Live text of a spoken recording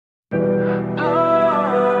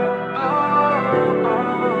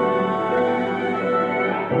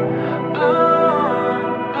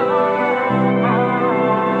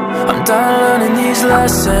done learning these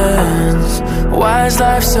lessons. Why is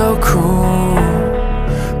life so cruel?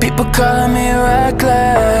 People calling me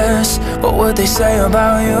reckless. What would they say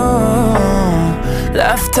about you?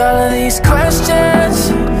 Left all of these questions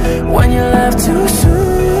when you left too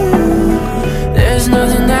soon. There's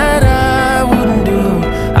nothing that I wouldn't do.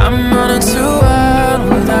 I'm running too wild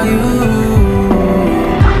without you.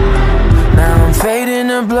 Now I'm fading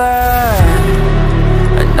to black,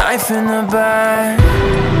 a knife in the back.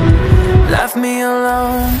 Left me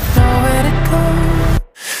alone, nowhere to go.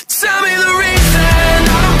 Tell me the reason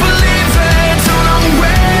I don't believe it. Don't know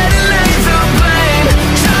where to lay the blame.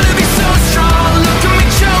 Trying to be so strong, look at me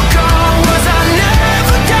choke on words I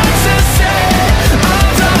never got to say.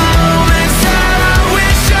 All the moments that I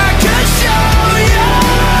wish I could show you.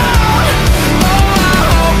 Oh, I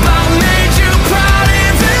hope I made you proud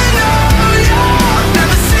even though you'll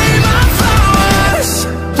never see my flowers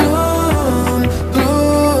bloom,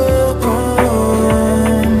 bloom, bloom,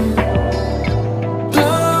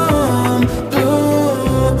 bloom.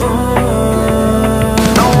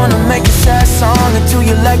 Don't wanna make a sad song into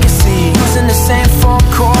your legacy, using the same four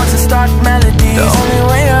chords and stock melodies. The only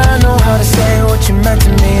way I know how to say what you meant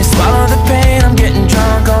to me is swallow the pain. I'm getting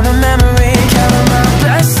drunk on the memory, counting my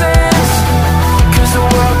blessings, 'cause the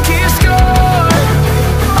world keeps going.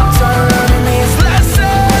 I'm tired of learning these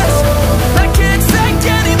lessons, I can't take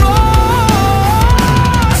anymore.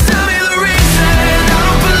 Tell me the reason I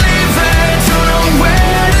don't believe it. Don't know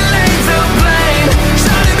where to lay the blame.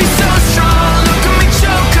 Trying to be so strong, look at me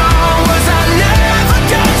choke on words I never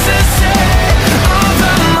got to say. All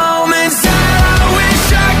the moments that I wish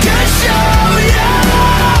I could show you.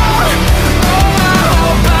 Oh, I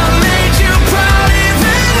hope I made you proud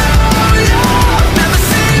even though you'll never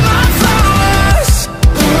see my flowers.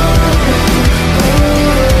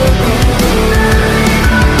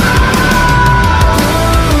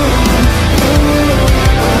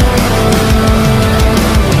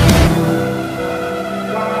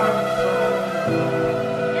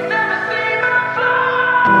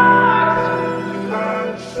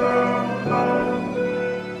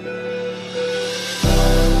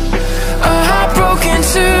 A heart broken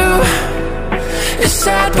too. It's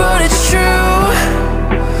sad but it's true.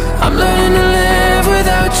 I'm learning to live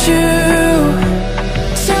without you.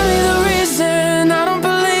 Tell me the reason I don't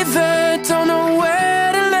believe it. Don't know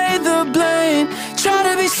where to lay the blame. Try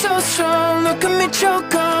to be so strong, look at me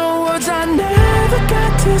choke on words I never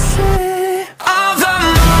got to say.